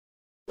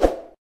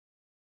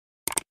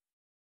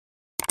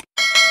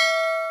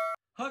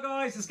Hi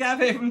guys, it's Gav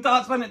here from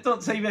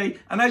dartsplanet.tv,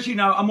 and as you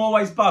know, I'm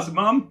always buzzing.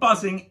 Well, I'm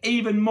buzzing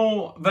even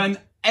more than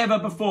ever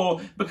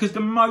before because the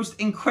most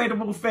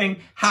incredible thing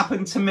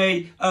happened to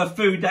me a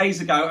few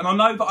days ago, and I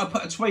know that I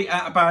put a tweet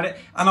out about it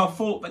and I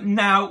thought that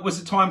now was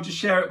the time to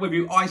share it with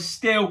you. I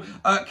still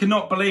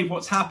cannot believe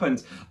what's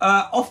happened.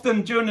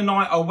 Often during the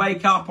night I'll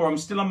wake up or I'm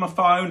still on my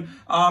phone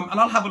and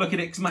I'll have a look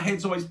at it because my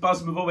head's always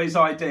buzzing with all these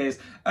ideas,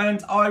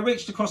 and I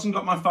reached across and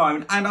got my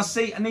phone and I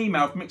see an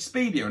email from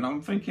Expedia and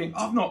I'm thinking,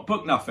 I've not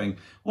booked nothing.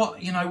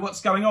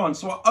 What's going on?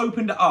 So I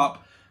opened it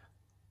up.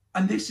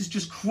 And this is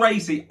just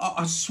crazy.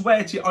 I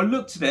swear to you, I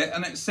looked at it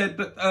and it said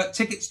that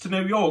tickets to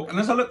New York. And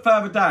as I look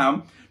further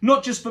down,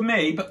 not just for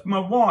me, but for my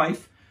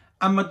wife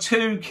and my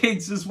 2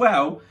 kids as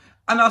well.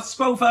 And I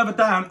scroll further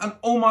down and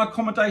all my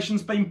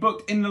accommodation's been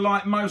booked in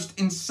the most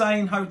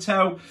insane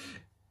hotel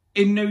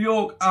in New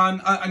York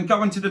and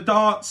going to the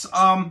darts.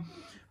 I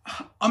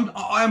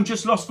am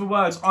just lost for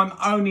words. I'm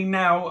only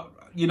now,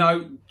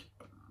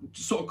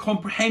 sort of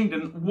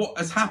comprehending what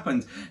has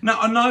happened. Now,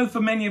 I know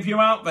for many of you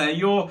out there,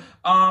 you're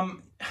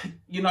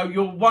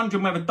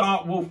wondering whether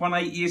Dark Wolf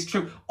 180 is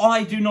true.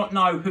 I do not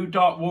know who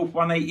Dark Wolf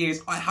 180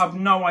 is. I have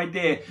no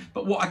idea.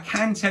 But what I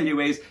can tell you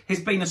is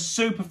he's been a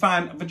super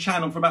fan of the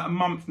channel for about a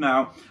month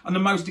now, and the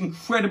most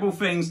incredible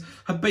things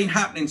have been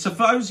happening. So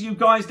for those of you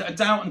guys that are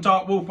doubting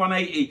Dark Wolf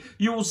 180,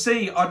 you will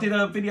see I did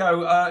a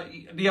video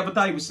the other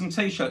day with some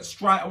t-shirts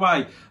straight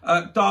away.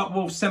 Dark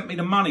Wolf sent me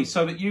the money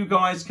so that you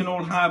guys can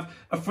all have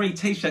a free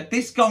t-shirt.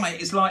 This guy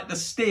is like the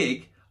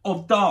Stig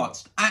of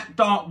darts at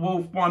Dark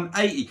Wolf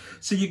 180.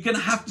 So you're going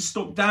to have to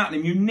stop doubting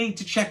him. You need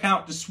to check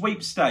out the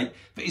sweepstake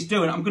that he's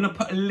doing. I'm going to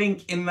put a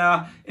link in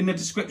the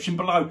description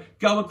below.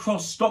 Go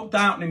across, stop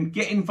doubting him,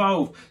 get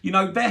involved.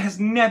 There has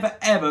never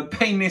ever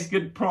been this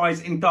good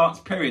prize in darts,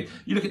 period.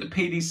 You look at the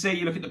PDC,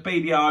 you look at the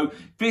BDO.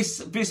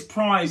 This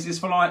prize is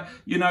for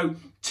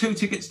 2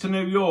 tickets to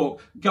New York,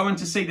 going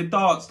to see the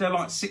darts. They're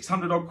like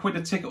 600 odd quid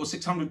a ticket or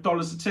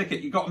 $600 a ticket.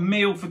 You've got a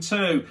meal for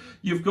 2.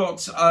 You've got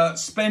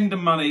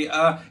spending money.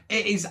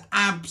 It is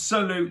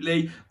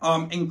absolutely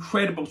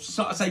incredible.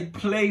 So I say,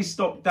 please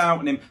stop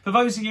doubting him. For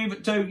those of you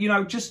that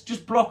do,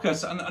 just block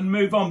us and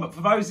move on. But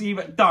for those of you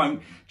that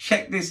don't,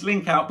 check this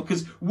link out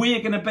because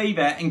we're going to be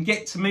there and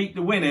get to meet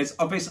the winners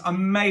of this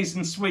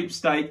amazing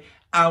sweepstake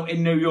out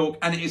in New York,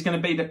 and it is going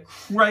to be the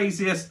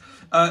craziest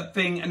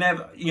thing and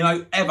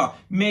ever.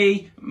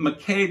 Me, my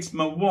kids,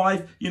 my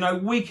wife,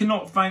 we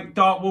cannot thank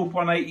Dark Wolf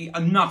 180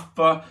 enough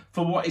for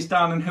what he's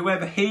done, and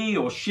whoever he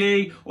or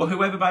she or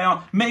whoever they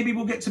are, maybe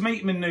we'll get to meet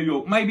them in New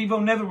York. Maybe they'll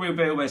never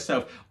reveal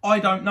themselves. I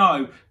don't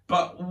know,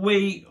 but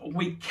we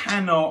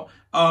cannot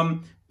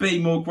be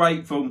more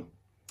grateful.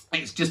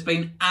 It's just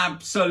been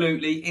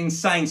absolutely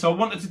insane. So I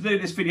wanted to do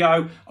this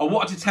video. I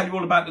wanted to tell you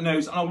all about the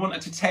news, and I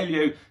wanted to tell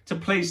you to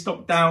please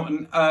stop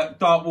doubting Dark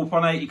Wolf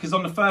 180, because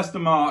on the 1st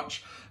of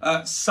March,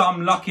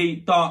 some lucky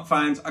dart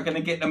fans are going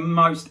to get the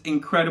most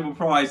incredible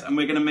prize, and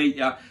we're going to meet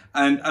you,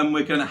 and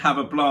we're going to have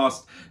a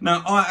blast.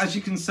 Now, as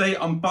you can see,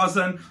 I'm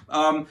buzzing.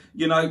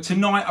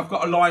 Tonight I've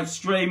got a live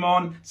stream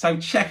on, so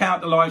check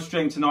out the live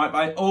stream tonight.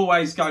 They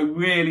always go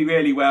really,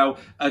 really well.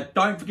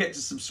 Don't forget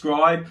to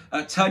subscribe,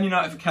 turn your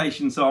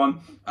notifications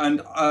on, and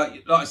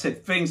like I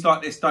said, things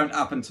like this don't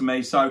happen to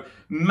me. So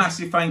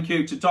massive thank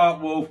you to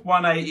Dark Wolf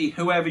 180,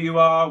 whoever you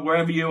are,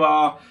 wherever you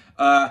are.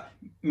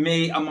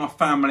 Me and my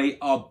family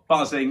are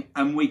buzzing,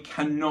 and we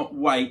cannot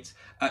wait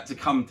to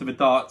come to the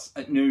darts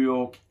at New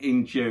York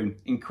in June.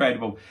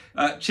 Incredible.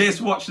 Cheers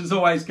for watching as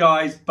always,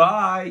 guys.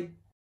 Bye.